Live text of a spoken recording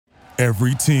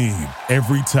Every team,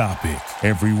 every topic,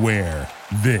 everywhere.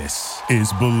 This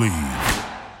is Believe.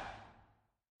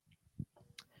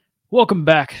 Welcome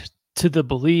back to the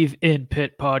Believe in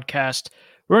Pitt podcast.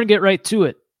 We're going to get right to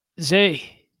it.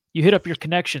 Zay, you hit up your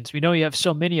connections. We know you have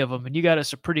so many of them, and you got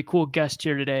us a pretty cool guest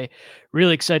here today.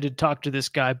 Really excited to talk to this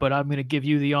guy, but I'm going to give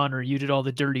you the honor. You did all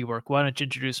the dirty work. Why don't you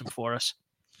introduce him for us?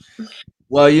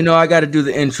 Well, I got to do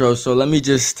the intro, so let me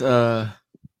just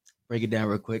break it down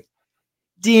real quick.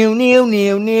 What's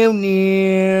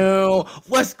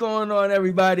going on,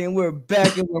 everybody? And we're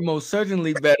back, and we're most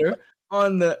certainly better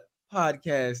on the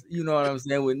podcast. You know what I'm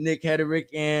saying, with Nick Hederick,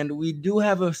 and we do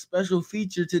have a special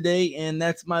feature today, and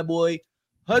that's my boy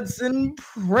Hudson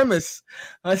Primus.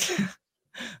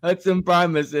 Hudson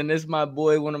Primus, and it's my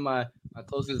boy, one of my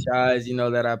closest guys,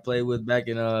 that I played with back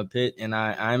in Pitt, and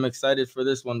I'm excited for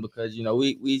this one because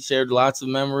we shared lots of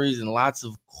memories and lots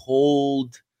of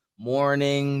cold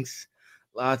mornings.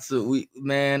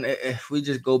 We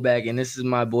just go back, and this is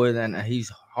my boy. Then he's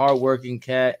hardworking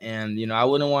cat, and I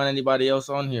wouldn't want anybody else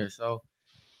on here. So,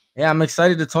 yeah, I'm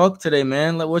excited to talk today,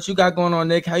 man. Like, what you got going on,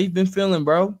 Nick? How you been feeling,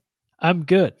 bro? I'm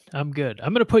good. I'm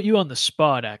gonna put you on the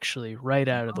spot, actually, right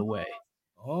out of the way.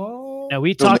 Oh, now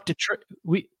we talked to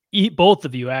we eat both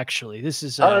of you. Actually, this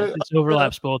is this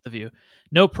overlaps both of you.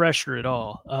 No pressure at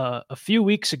all. A few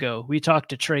weeks ago, we talked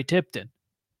to Trey Tipton.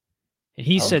 And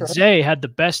he said Zay had the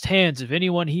best hands of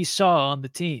anyone he saw on the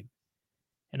team.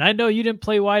 And I know you didn't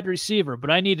play wide receiver, but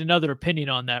I need another opinion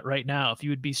on that right now. If you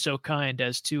would be so kind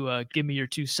as to give me your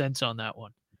 2 cents on that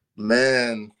one.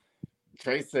 Man,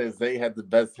 Trey says Zay had the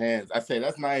best hands. I say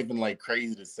that's not even like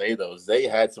crazy to say though. Zay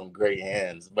had some great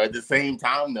hands, but at the same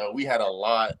time though, we had a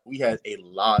lot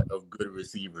of good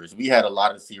receivers. We had a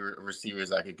lot of receivers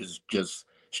that could just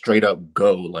straight up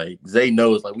go. Like Zay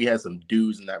knows, like we had some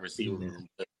dudes in that receiver room.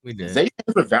 We did. Zay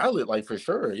is valid, like for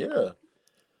sure. Yeah.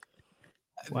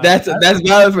 Wow. That's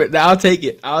valid for it. I'll take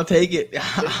it.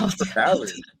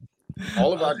 Valid.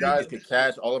 All of our guys could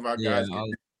catch. All of our guys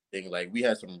could do. Like we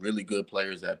had some really good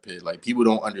players at Pitt. Like people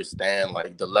don't understand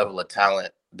like the level of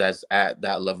talent that's at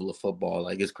that level of football.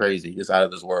 Like it's crazy. It's out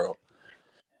of this world.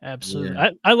 Absolutely.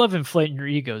 Yeah. I love inflating your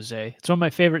ego, Zay. It's one of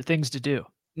my favorite things to do.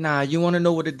 Nah, you want to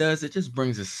know what it does? It just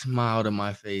brings a smile to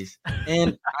my face.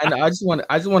 And I just want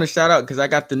to shout out because I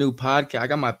got the new podcast. I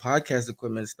got my podcast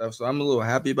equipment and stuff, so I'm a little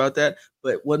happy about that.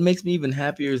 But what makes me even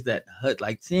happier is that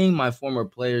like seeing my former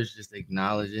players just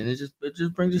acknowledge it, and it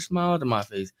just brings a smile to my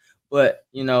face. But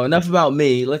enough about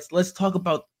me. Let's talk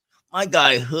about my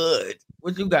guy Hood.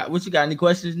 What you got? Any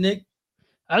questions, Nick?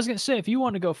 I was gonna say, if you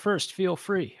want to go first, feel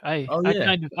free. I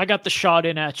got the shot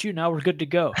in at you. Now we're good to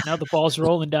go. Now the ball's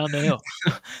rolling down the hill.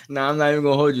 No, I'm not even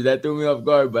gonna hold you. That threw me off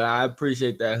guard, but I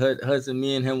appreciate that. Hudson,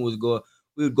 me and him we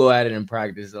would go at it in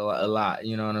practice a lot.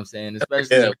 You know what I'm saying?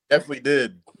 Especially, we definitely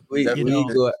did.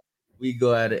 We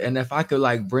go at it, and if I could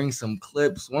like bring some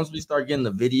clips, once we start getting the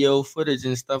video footage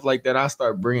and stuff like that, I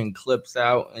start bringing clips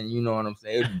out, and you know what I'm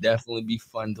saying. It'd definitely be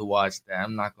fun to watch that.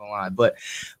 I'm not gonna lie, but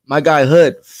my guy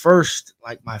Hood,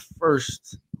 my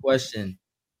first question: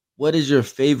 what is your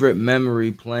favorite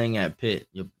memory playing at Pitt?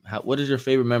 What is your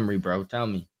favorite memory, bro? Tell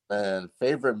me. Man,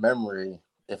 favorite memory.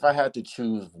 If I had to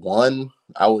choose one,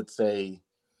 I would say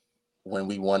when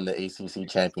we won the ACC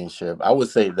championship. I would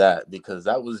say that because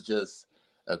that was just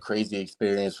a crazy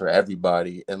experience for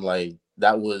everybody. And like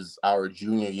that was our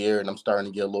junior year, and I'm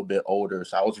starting to get a little bit older.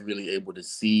 So I was really able to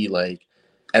see like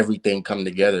everything come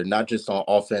together, not just on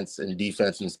offense and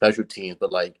defense and special teams,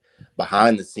 but like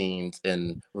behind the scenes,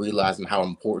 and realizing how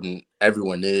important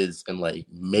everyone is and like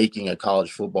making a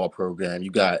college football program. You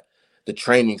got the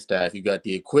training staff, you got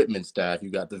the equipment staff,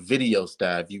 you got the video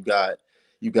staff, you got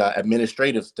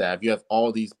administrative staff. You have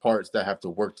all these parts that have to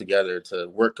work together to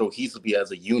work cohesively as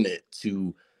a unit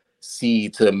to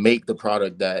make the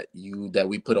product that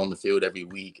we put on the field every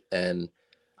week. And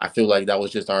I feel like that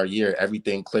was just our year.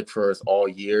 Everything clicked for us all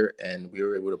year, and we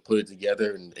were able to put it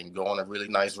together and go on a really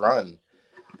nice run.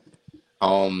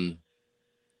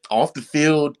 Off the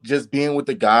field, just being with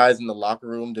the guys in the locker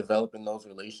room, developing those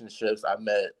relationships. I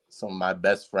met some of my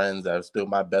best friends that are still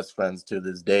my best friends to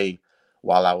this day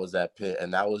while I was at Pitt.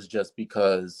 And that was just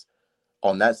because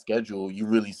on that schedule, you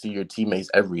really see your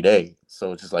teammates every day.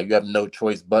 So it's just like you have no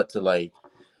choice but to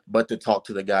talk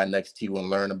to the guy next to you and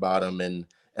learn about him and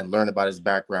learn about his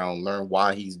background, learn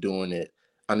why he's doing it,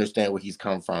 understand where he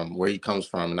comes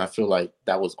from. And I feel like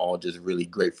that was all just really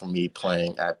great for me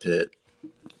playing at Pitt.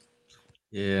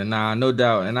 Yeah, nah, no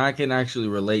doubt. And I can actually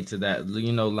relate to that.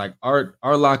 Like our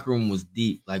locker room was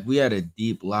deep. Like we had a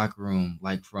deep locker room,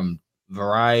 like from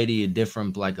variety of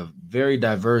different, like a very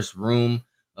diverse room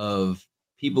of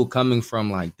people coming from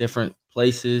like different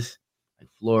places. like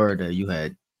Florida, you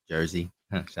had Jersey.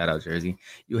 Shout out Jersey.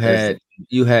 You had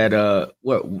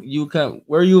what you come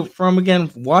where are you from again?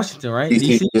 Washington, right?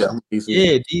 DC? Yeah, DC.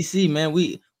 Yeah, DC, man.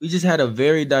 We just had a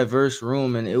very diverse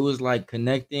room, and it was like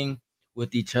connecting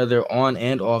with each other on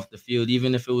and off the field,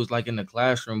 even if it was like in the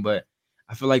classroom. But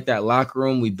I feel like that locker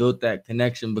room, we built that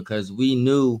connection because we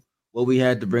knew what we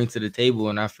had to bring to the table.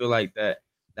 And I feel like that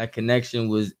connection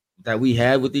was that we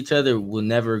had with each other will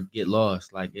never get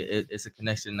lost. Like it's a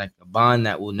connection, like a bond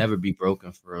that will never be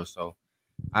broken for us. So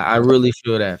I really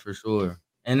feel that for sure.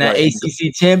 And that Right.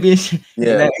 ACC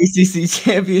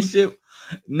championship,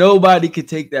 nobody could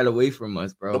take that away from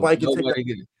us, bro. Nobody can take Nobody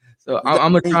could. So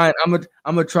I'm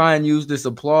gonna try and use this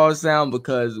applause sound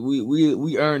because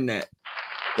we earned that.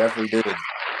 Definitely did.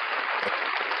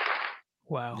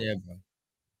 Wow. Yeah, bro.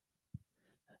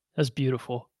 That's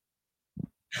beautiful.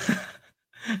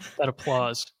 That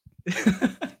applause.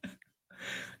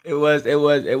 It was.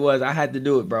 I had to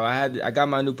do it, bro. I got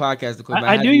my new podcast equipment.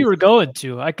 I knew you were going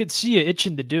to. I could see you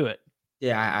itching to do it.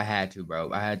 Yeah, I had to,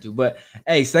 bro. I had to. But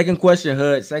hey, second question,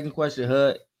 Hood. So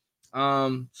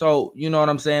you know what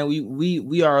I'm saying?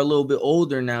 We are a little bit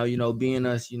older now, you know, being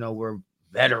us, you know, we're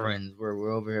veterans.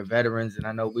 We're over here veterans, and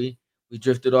I know we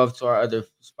drifted off to our other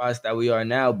spots that we are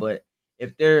now. But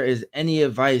if there is any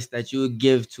advice that you would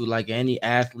give to like any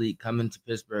athlete coming to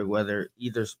Pittsburgh, whether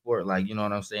either sport, like you know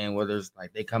what I'm saying, whether it's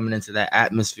like they coming into that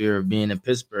atmosphere of being in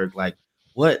Pittsburgh, like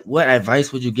what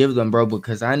advice would you give them, bro?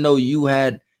 Because I know you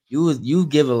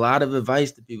give a lot of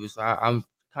advice to people, so I'm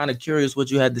kind of curious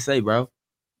what you had to say, bro.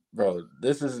 Bro,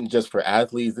 this isn't just for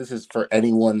athletes. This is for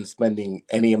anyone spending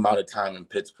any amount of time in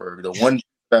Pittsburgh. The one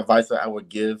advice that I would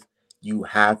give, you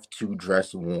have to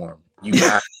dress warm. You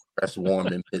have to dress warm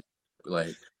in Pittsburgh.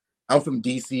 Like, I'm from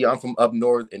DC. I'm from up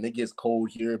north, and it gets cold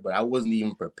here, but I wasn't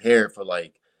even prepared for,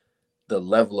 like, the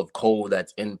level of cold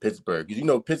that's in Pittsburgh. Because, you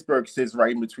know, Pittsburgh sits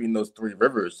right in between those three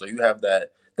rivers. So you have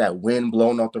that wind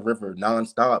blowing off the river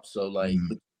nonstop. So, like,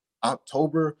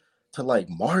 October to, like,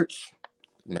 March,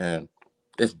 man,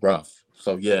 it's rough.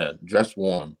 So yeah, dress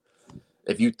warm.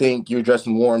 If you think you're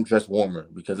dressing warm, dress warmer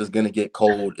because it's gonna get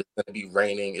cold. It's gonna be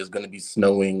raining. It's gonna be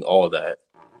snowing. All that.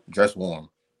 Dress warm.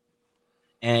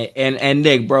 And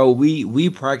Nick, bro, we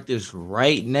practice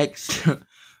right next to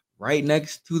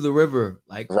the river,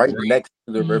 like Right next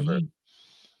to the river.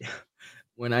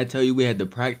 When I tell you we had to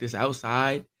practice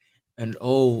outside, and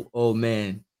oh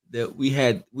man, that we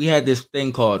had this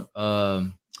thing called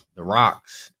the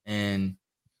rocks, and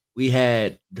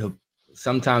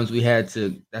sometimes we had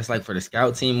to, that's like for the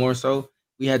scout team more so,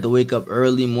 we had to wake up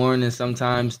early morning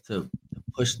sometimes to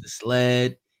push the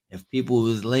sled. If people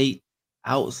was late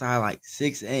outside like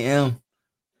 6 a.m.,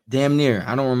 damn near,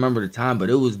 I don't remember the time, but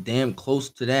it was damn close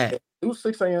to that. It was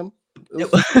 6 a.m.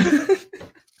 It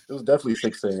was definitely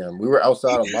 6 a.m. We were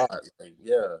outside a lot. Like,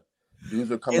 yeah. Dudes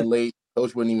were coming late.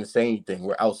 Coach wouldn't even say anything.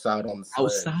 We're outside on the sled.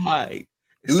 Outside.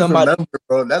 Dudes remember,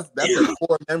 bro. That's a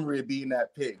core memory of being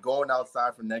that pit, going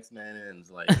outside for next man ends.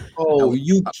 Like,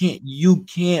 you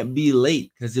can't be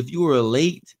late, because if you were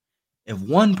late, if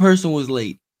one person was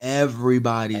late,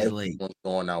 everybody's late.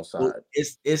 Going outside. So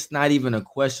it's not even a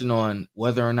question on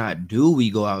whether or not do we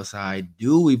go outside,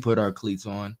 do we put our cleats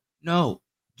on? No,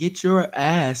 get your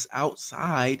ass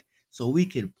outside so we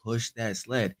can push that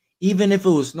sled. Even if it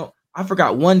was snow. I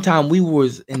forgot one time we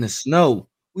was in the snow.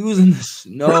 We was in the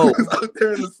snow. We was out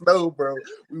there in the snow, bro.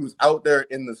 We was out there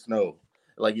in the snow.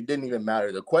 Like, it didn't even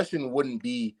matter. The question wouldn't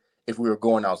be if we were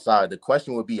going outside. The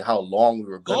question would be how long we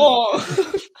were going.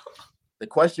 The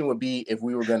question would be if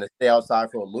we were going to stay outside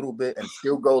for a little bit and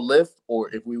still go lift, or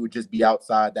if we would just be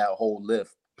outside that whole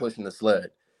lift pushing the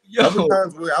sled. Other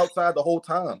times we were outside the whole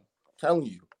time. I'm telling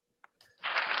you.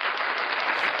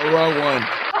 Wrong one.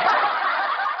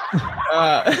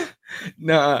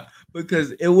 Nah,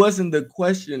 because it wasn't the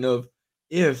question of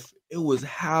if, it was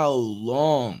how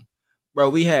long. Bro,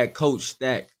 we had Coach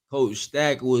Stack. Coach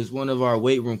Stack was one of our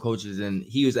weight room coaches, and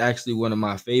he was actually one of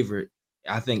my favorite.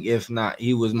 I think if not,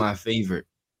 he was my favorite.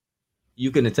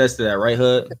 You can attest to that, right,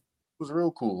 Hud? It was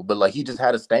real cool, but like he just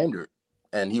had a standard,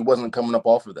 and he wasn't coming up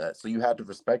off of that, so you had to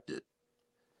respect it.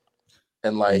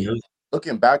 And like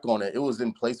looking back on it, it was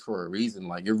in place for a reason.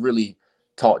 Like it really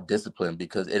taught discipline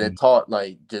because it taught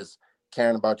like just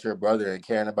caring about your brother and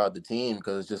caring about the team,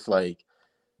 because it's just like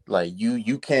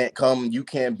you can't come, you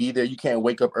can't be there, you can't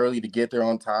wake up early to get there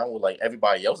on time. Well, like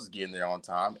everybody else is getting there on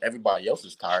time, everybody else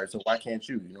is tired, so why can't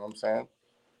you? You know what I'm saying?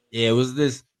 Yeah, it was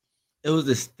this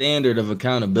standard of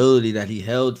accountability that he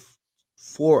held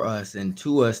for us and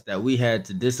to us, that we had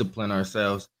to discipline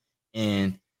ourselves.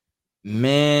 And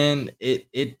Man,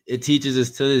 it teaches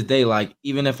us to this day. Like,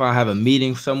 even if I have a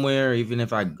meeting somewhere, even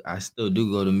if I still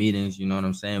do go to meetings, you know what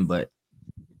I'm saying? But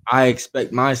I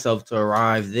expect myself to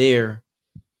arrive there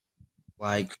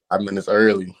like 5 minutes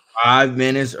early. 5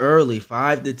 minutes early,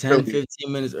 5 to 10, Really?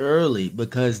 15 minutes early,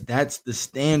 because that's the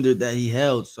standard that he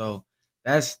held. So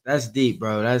that's deep,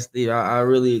 bro. That's deep. I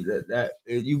really that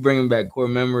you bringing back core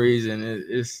memories, and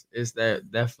it's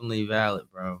that definitely valid,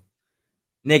 bro.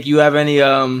 Nick, you have any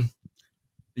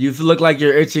you look like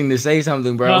you're itching to say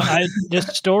something, bro. No,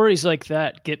 just stories like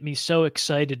that get me so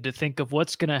excited to think of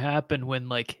what's going to happen when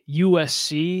like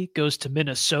USC goes to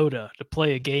Minnesota to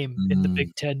play a game in the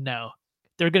Big Ten now.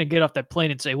 They're going to get off that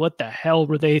plane and say, what the hell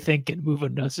were they thinking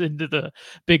moving us into the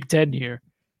Big Ten here?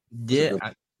 Yeah,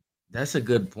 that's a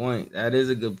good point. That is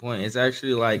a good point. It's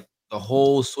actually like the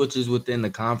whole switches within the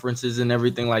conferences and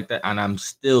everything like that. And I'm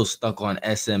still stuck on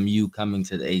SMU coming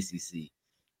to the ACC.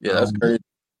 Yeah, that's crazy.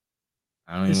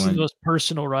 This is the most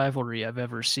personal rivalry I've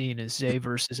ever seen is Zay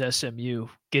versus SMU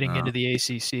getting into the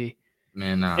ACC.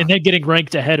 Man, nah. And then getting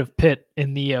ranked ahead of Pitt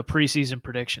in the preseason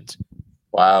predictions.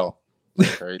 Wow.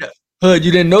 That's crazy. Hood,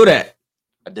 you didn't know that?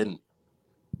 I didn't.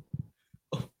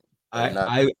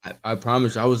 I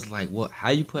promise you, I was like, what? How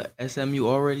you put SMU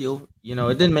already over? You know,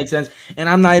 it didn't make sense. And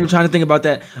I'm not even trying to think about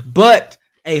that. But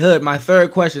hey, Hood, my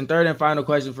third and final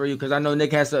question for you, because I know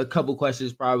Nick has a couple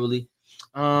questions probably.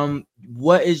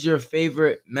 What is your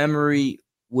favorite memory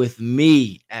with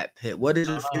me at Pitt? What is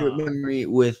your favorite memory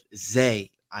with Zay,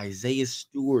 Isaiah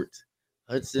Stewart,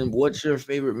 Hudson? What's your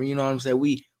favorite? You know what I'm saying?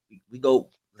 We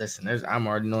go. Listen, I'm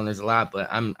already knowing there's a lot, but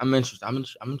I'm interested. I'm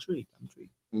intrigued.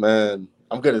 Man,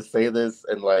 I'm gonna say this,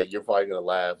 and like you're probably gonna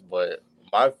laugh, but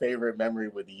my favorite memory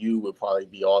with you would probably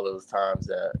be all those times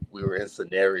that we were in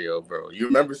Scenario, bro. You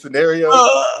remember Scenario?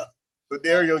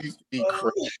 Scenario used to be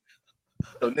crazy.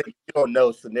 So Nick, you don't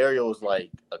know, Scenario was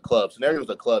like a club. Scenario was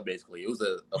a club, basically. It was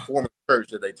a former church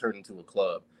that they turned into a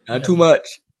club. Not too much.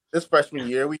 This freshman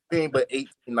year, we being but 18,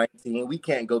 19. We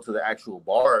can't go to the actual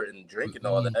bar and drink and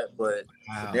all that, but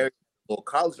Scenario little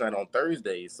college night on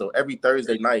Thursdays. So every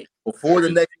Thursday night, before the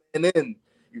next man in,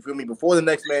 you feel me? Before the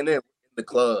next man in the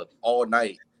club all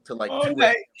night to like 2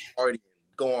 a.m. partying,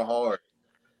 going hard.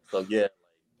 So yeah, like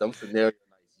them Scenario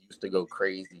nights used to go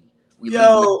crazy. We leave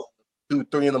 2,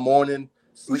 3 in the morning,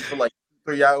 sleep for like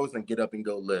 3 hours, and get up and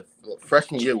go lift.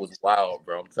 Freshman year was wild,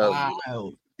 bro. I'm telling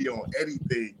you, be on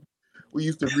anything. We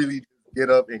used to really get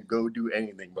up and go do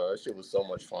anything, bro. That shit was so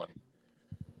much fun.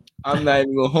 I'm not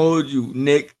even gonna hold you,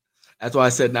 Nick. That's why I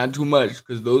said not too much,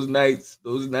 because those nights,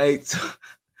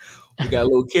 we got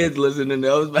little kids listening to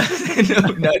those. Not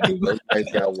too much. Those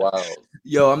nights got wild.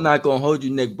 Yo, I'm not gonna hold you,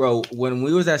 Nick, bro. When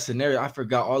we was at Scenario, I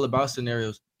forgot all about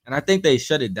Scenarios, and I think they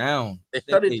shut it down. They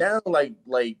shut it down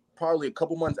like probably a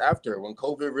couple months after, when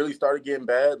COVID really started getting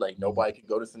bad. Like nobody could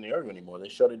go to Scenario anymore. They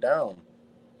shut it down.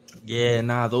 Yeah,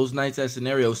 nah, those nights at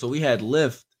Scenario. So we had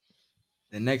Lyft.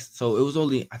 So it was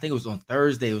I think it was on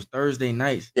Thursday. It was Thursday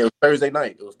night. Yeah, it was Thursday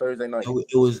night.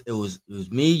 It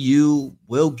was me, you,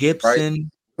 Will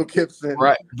Gibson,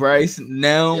 Bryce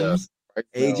Nelms,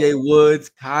 AJ Woods,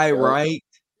 Kai Wright.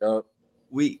 Yep.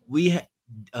 We had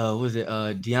was it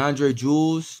DeAndre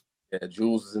Jules? Yeah,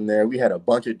 Jules is in there. We had a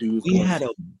bunch of dudes. We had a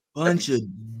bunch of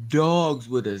dogs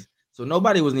with us. So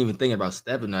nobody wasn't even thinking about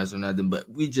stepping us or nothing, but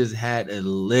we just had a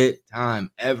lit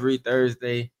time every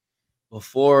Thursday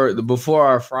before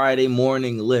our Friday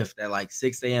morning lift at like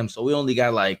 6 a.m. So we only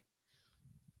got like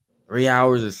 3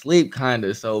 hours of sleep, kind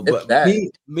of. So, but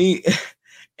me,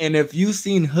 and if you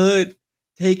seen Hood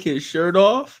take his shirt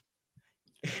off,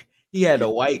 he had a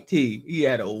white tee.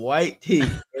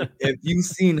 If you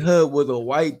seen Hood with a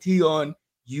white tee on,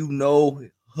 you know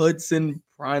Hudson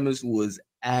Primus was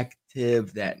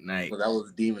active that night. Well, that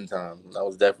was demon time. That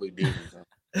was definitely demon time.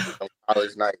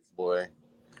 College nights, boy.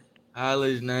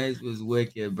 College nights was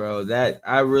wicked, bro. That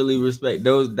I really respect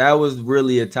those. That was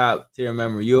really a top tier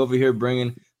memory. You over here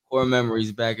bringing core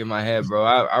memories back in my head, bro.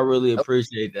 I really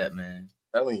appreciate that, man.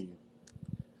 Telling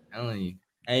you.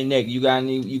 Hey Nick, you got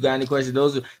any questions?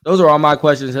 Those are all my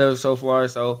questions so far.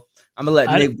 So I'm gonna let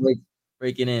Nick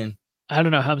break it in. I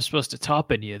don't know how I'm supposed to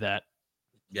top any of that.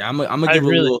 Yeah, I'm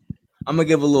gonna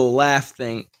give a little laugh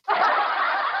thing.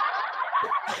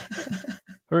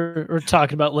 We're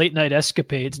talking about late night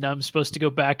escapades. Now I'm supposed to go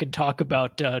back and talk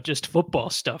about just football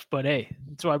stuff. But hey,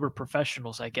 that's why we're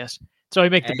professionals, I guess. That's why we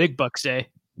make the big bucks, eh?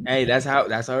 Hey, that's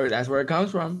where it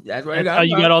comes from. That's where how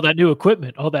you got all that new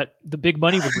equipment, the big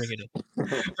money we're bringing in.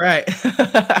 Right.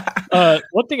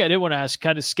 One thing I did want to ask,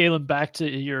 kind of scaling back to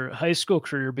your high school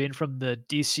career, being from the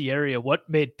DC area, what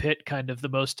made Pitt kind of the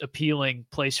most appealing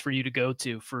place for you to go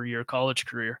to for your college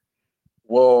career?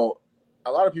 Well,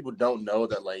 a lot of people don't know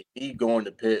that like me going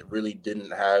to Pitt really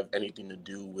didn't have anything to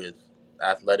do with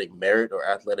athletic merit or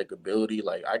athletic ability.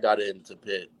 Like I got into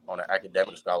Pitt on an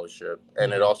academic scholarship,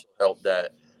 and it also helped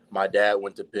that my dad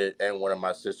went to Pitt and one of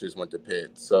my sisters went to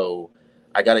Pitt. So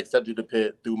I got accepted to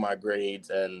Pitt through my grades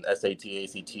and SAT,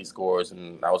 ACT scores,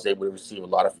 and I was able to receive a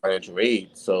lot of financial aid.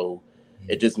 So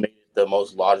it just made it the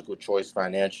most logical choice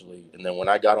financially. And then when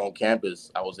I got on campus,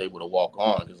 I was able to walk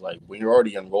on because, like, when you're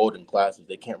already enrolled in classes,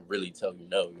 they can't really tell you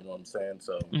no. You know what I'm saying?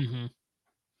 So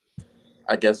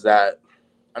I guess that,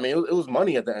 I mean, it was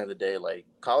money at the end of the day. Like,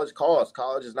 college costs,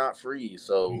 college is not free.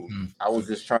 So I was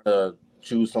just trying to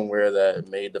choose somewhere that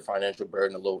made the financial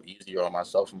burden a little easier on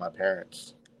myself and my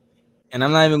parents. And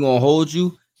I'm not even gonna hold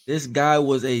you. This guy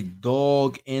was a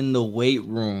dog in the weight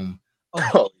room.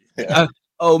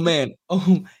 Oh man.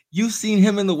 Oh, you seen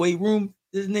him in the weight room?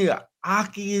 This nigga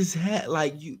Aki his head.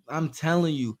 Like you, I'm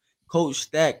telling you, Coach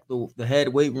Stack, the head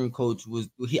weight room coach,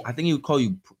 I think he would call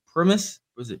you Primus.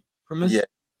 Was it Primus? Yeah,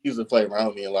 he used to play around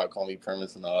with me a lot, call me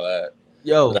Primus and all that.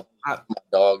 Yo, my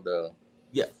dog though.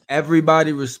 Yeah,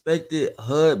 everybody respected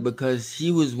Hud because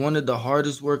he was one of the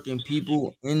hardest working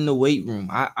people in the weight room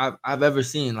I've ever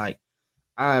seen. Like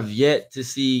I have yet to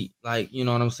see, like, you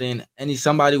know what I'm saying,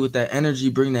 somebody with that energy,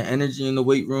 bring that energy in the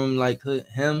weight room like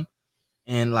him.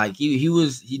 And like he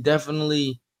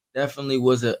definitely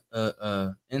was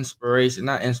a inspiration.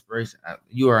 Not inspiration,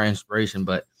 you are inspiration,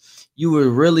 but you were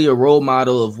really a role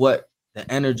model of what the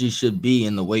energy should be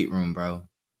in the weight room, bro.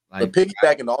 Like, but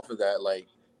piggybacking off of that, like,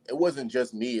 it wasn't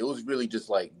just me. It was really just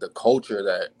like the culture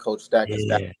that Coach Stack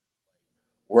established,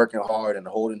 working hard and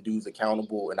holding dudes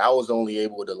accountable. And I was only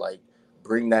able to like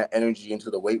bring that energy into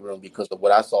the weight room because of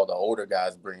what I saw the older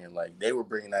guys bringing. Like they were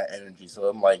bringing that energy. So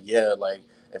I'm like, yeah, like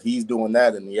if he's doing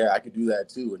that, then yeah, I could do that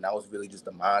too. And that was really just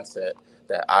the mindset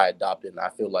that I adopted, and I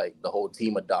feel like the whole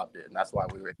team adopted, and that's why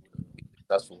we were able to be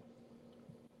successful.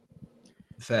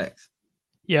 Facts.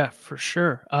 Yeah, for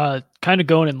sure. Kind of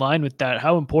going in line with that,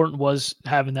 how important was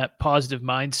having that positive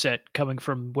mindset coming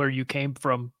from where you came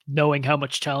from, knowing how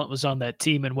much talent was on that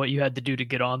team and what you had to do to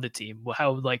get on the team?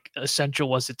 How like essential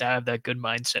was it to have that good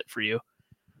mindset for you?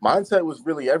 Mindset was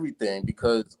really everything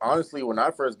because honestly, when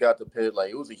I first got to Pitt,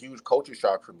 like it was a huge culture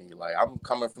shock for me. Like I'm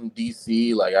coming from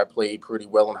DC, like I played pretty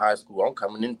well in high school. I'm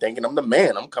coming in thinking I'm the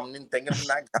man. I'm coming in thinking I'm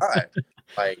that guy.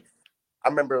 Like I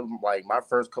remember like my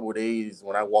first couple of days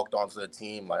when I walked onto the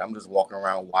team, like I'm just walking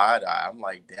around wide eyed. I'm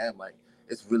like, damn, like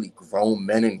it's really grown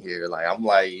men in here. Like I'm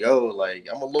like, yo, like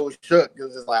I'm a little shook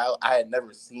because it's like I had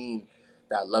never seen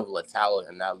that level of talent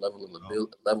and that level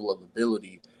of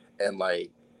ability, and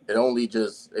like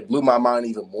it blew my mind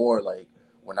even more. Like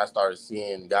when I started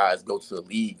seeing guys go to the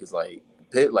league, because like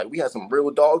Pitt, like we had some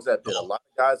real dogs at Pitt. A lot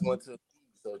of guys went to the league,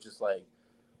 so it's just like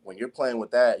when you're playing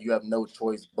with that, you have no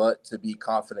choice but to be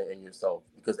confident in yourself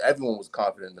because everyone was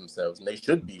confident in themselves, and they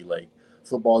should be. Like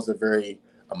football is a very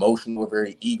emotional,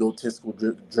 very egotistical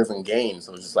driven game,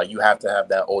 so it's just like you have to have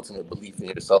that ultimate belief in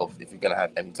yourself if you're gonna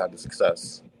have any type of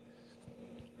success.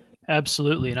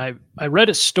 Absolutely. And I read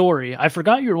a story. I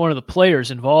forgot you were one of the players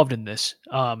involved in this.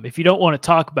 If you don't want to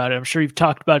talk about it, I'm sure you've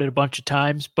talked about it a bunch of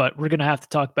times, but we're going to have to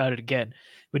talk about it again.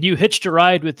 When you hitched a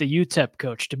ride with the UTEP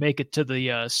coach to make it to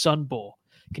the Sun Bowl,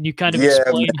 can you kind of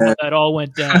explain how that all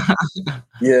went down?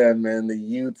 Yeah, man, the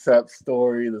UTEP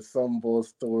story, the Sun Bowl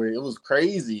story, it was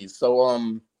crazy.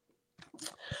 So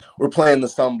we're playing the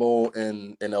Sun Bowl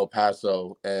in El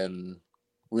Paso, and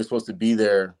we were supposed to be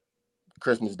there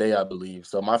Christmas Day, I believe.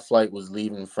 So my flight was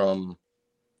leaving from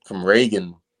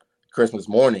Reagan Christmas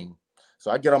morning. So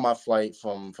I get on my flight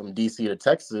from DC to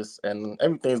Texas, and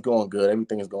everything's going good.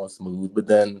 Everything is going smooth. But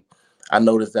then I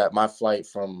noticed that my flight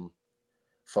from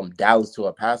Dallas to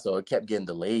El Paso, it kept getting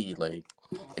delayed. Like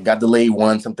it got delayed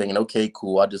once. I'm thinking, okay,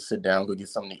 cool. I'll just sit down, go get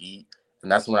something to eat.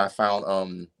 And that's when I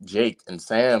found Jake and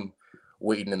Sam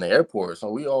waiting in the airport.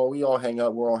 So we all hang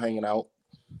up. We're all hanging out.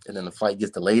 And then the flight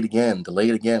gets delayed again.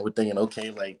 We're thinking,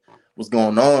 okay, like, what's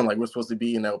going on? Like, we're supposed to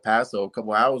be in El Paso a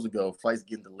couple hours ago. Flight's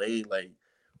getting delayed. Like,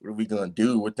 what are we going to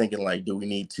do? We're thinking, like, do we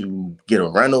need to get a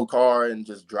rental car and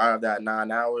just drive that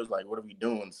 9 hours? Like, what are we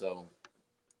doing? So,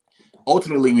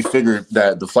 ultimately, we figured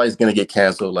that the flight's going to get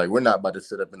canceled. Like, we're not about to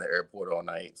sit up in the airport all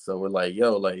night. So, we're like,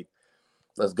 yo, like,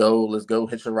 let's go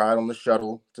hitch a ride on the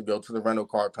shuttle to go to the rental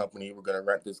car company. We're going to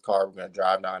rent this car. We're going to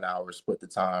drive 9 hours, split the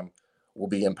time. We'll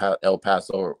be in El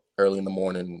Paso early in the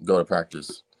morning, go to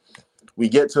practice. We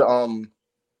get to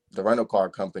the rental car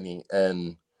company,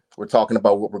 and we're talking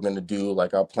about what we're going to do,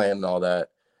 like our plan and all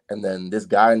that. And then this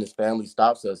guy and his family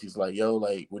stops us. He's like, yo,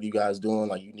 like, what are you guys doing?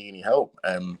 Like, you need any help?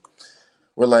 And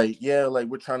we're like, yeah, like,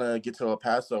 we're trying to get to El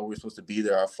Paso. We're supposed to be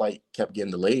there. Our flight kept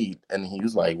getting delayed. And he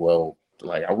was like, well,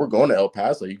 like, we're going to El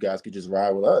Paso. You guys could just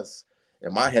ride with us.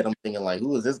 In my head, I'm thinking, like,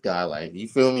 who is this guy? Like, you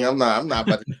feel me? I'm not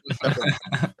about to step in.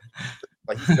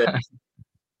 Like he said,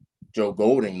 Joe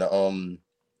Golding, the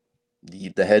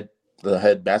head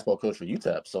basketball coach for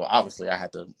UTEP. So obviously I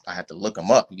had to look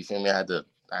him up. You feel me? I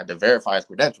had to verify his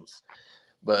credentials.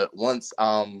 But once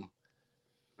I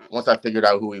figured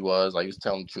out who he was, like, he was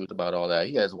telling the truth about all that.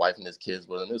 He has his wife and his kids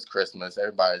with him. It was Christmas.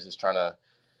 Everybody's just trying to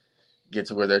get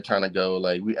to where they're trying to go.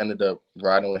 Like, we ended up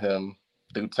riding with him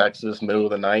through Texas, middle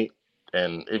of the night.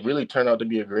 And it really turned out to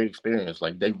be a great experience.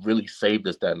 Like, they really saved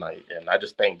us that night. And I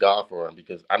just thank God for them,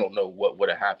 because I don't know what would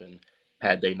have happened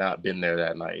had they not been there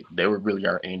that night. They were really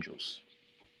our angels.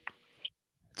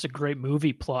 It's a great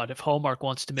movie plot if Hallmark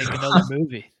wants to make another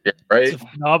movie. Yeah, right? It's a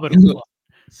phenomenal plot.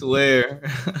 Swear.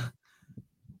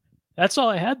 That's all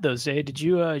I had, though, Zay. Did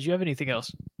you have anything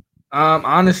else?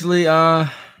 Honestly,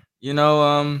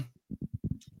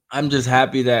 I'm just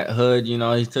happy that Hood,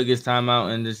 he took his time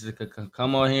out and just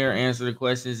come on here, answer the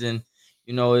questions. And,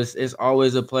 it's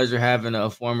always a pleasure having a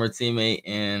former teammate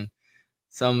and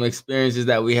some experiences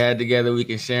that we had together. We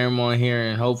can share them on here.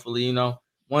 And hopefully,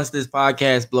 once this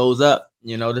podcast blows up,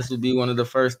 this will be one of the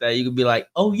first that you could be like,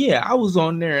 oh, yeah, I was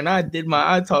on there and I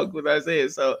talked with Isaiah.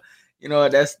 So,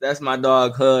 that's my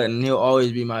dog, Hood, and he'll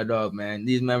always be my dog, man.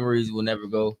 These memories will never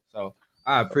go. So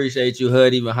I appreciate you,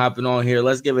 Hood, even hopping on here.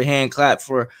 Let's give a hand clap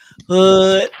for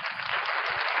Hood.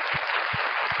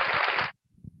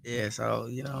 Yeah, so,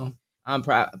 I'm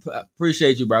proud.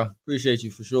 Appreciate you, bro. Appreciate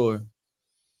you for sure.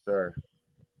 Sure.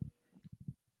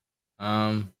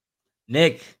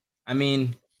 Nick, I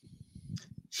mean,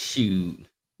 shoot.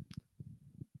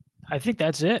 I think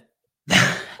that's it.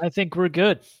 I think we're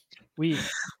good. We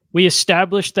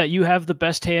established that you have the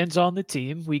best hands on the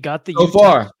team. We got the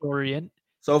historian.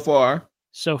 So far.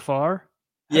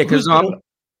 Yeah, because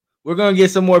we're gonna get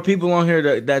some more people on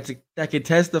here that can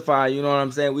testify. You know what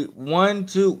I'm saying? We 1,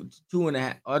 2,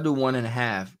 2.5. I'll do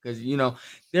 1.5 because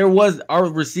there was our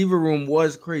receiver room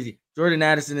was crazy. Jordan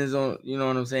Addison is on. You know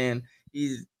what I'm saying?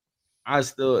 I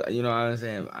still, what I'm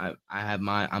saying, I have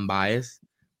I'm biased,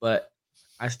 but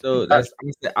I still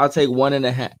I'll take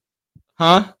 1.5.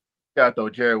 Huh? Got throw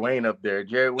Jared Wayne up there.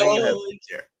 Jared Wayne has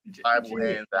Bible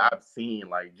hands that I've seen.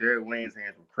 Like, Jared Wayne's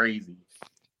hands were crazy.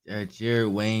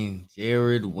 Jared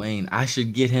Wayne. I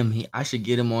should get him. I should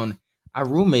get him on. I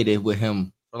roommated with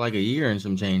him for like a year and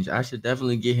some change. I should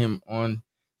definitely get him on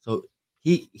so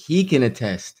he can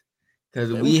attest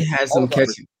because we had some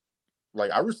catches.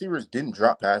 Like, our receivers didn't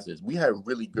drop passes. We had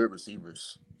really good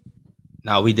receivers.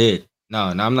 No, we did. No,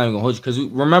 I'm not even gonna hold you because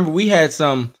remember we had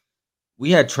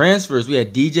transfers. We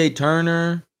had DJ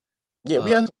Turner. Yeah,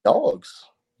 we had dogs.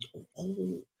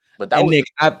 But that was Nick.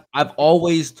 I've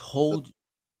always told you.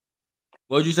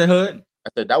 What did you say, Hood? I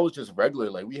said that was just regular.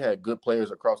 Like, we had good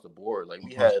players across the board. Like,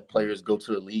 we had players go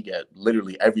to the league at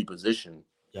literally every position.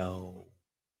 If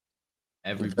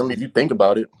you think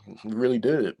about it, we really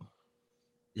did.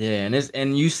 Yeah,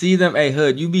 and you see them. Hey,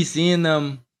 Hood, you be seeing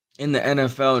them in the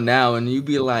NFL now, and you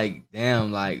be like,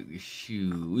 damn, like,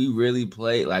 shoot, we really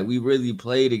played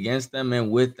against them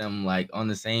and with them, like, on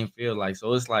the same field. Like,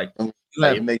 so it's like it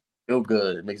makes you feel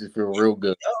good. It makes you feel real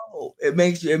good. It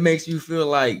makes you feel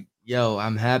like, yo,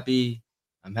 I'm happy.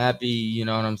 You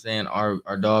know what I'm saying?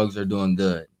 Our dogs are doing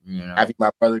good. Happy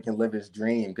my brother can live his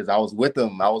dream because I was with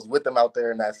him. I was with him out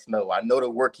there in that snow. I know the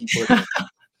work he put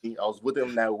in. I was with him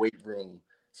in that weight room,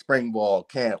 spring ball,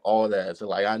 camp, all that. So,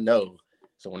 like, I know.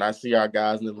 So when I see our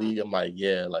guys in the league, I'm like,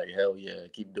 yeah, like, hell yeah,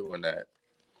 keep doing that.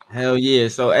 Hell yeah.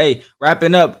 So, hey,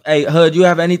 wrapping up. Hey, Hood, you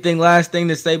have anything last thing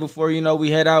to say before, we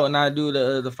head out and I do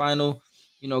the final,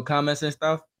 comments and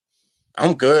stuff?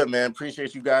 I'm good, man.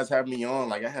 Appreciate you guys having me on.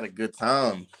 Like, I had a good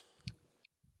time.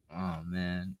 Oh,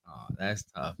 man. Oh, that's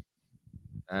tough.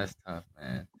 That's tough,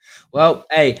 man. Well,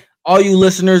 hey, all you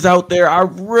listeners out there, I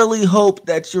really hope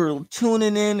that you're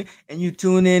tuning in and you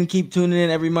tune in. Keep tuning in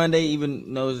every Monday,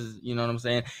 even though, you know what I'm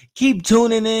saying? Keep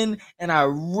tuning in. And I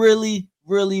really,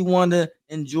 really want to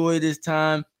enjoy this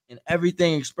time and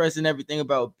everything, expressing everything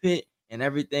about Pitt and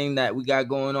everything that we got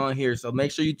going on here. So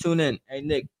make sure you tune in. Hey,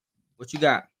 Nick, what you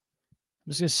got? I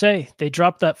was going to say, they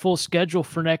dropped that full schedule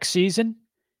for next season.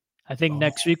 I think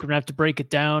next week we're going to have to break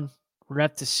it down. We're going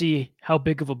to have to see how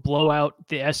big of a blowout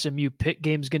the SMU Pitt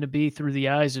game is going to be through the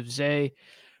eyes of Zay.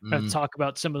 We're going to talk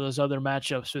about some of those other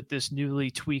matchups with this newly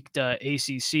tweaked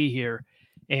ACC here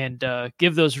and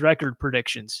give those record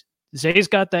predictions. Zay's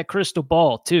got that crystal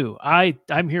ball, too.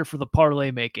 I'm here for the parlay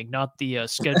making, not the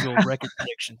schedule record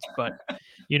predictions. But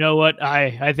you know what?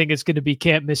 I think it's going to be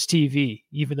Can't Miss TV,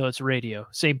 even though it's radio.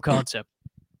 Same concept.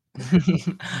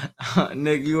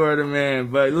 Nick, you are the man.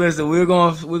 But listen, we're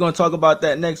gonna talk about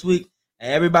that next week.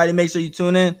 And everybody, make sure you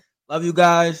tune in. Love you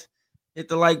guys. Hit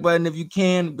the like button if you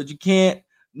can, but you can't.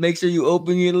 Make sure you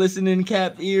open your listening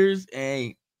cap ears,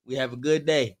 and we have a good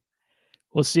day.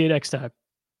 We'll see you next time.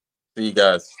 See you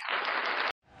guys.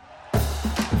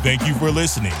 Thank you for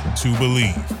listening to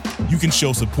Believe. You can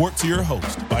show support to your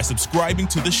host by subscribing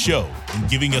to the show and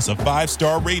giving us a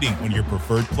 5-star rating on your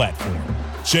preferred platform.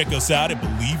 Check us out at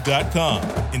Believe.com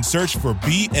and search for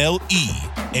BLEAV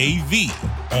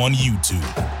on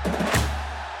YouTube.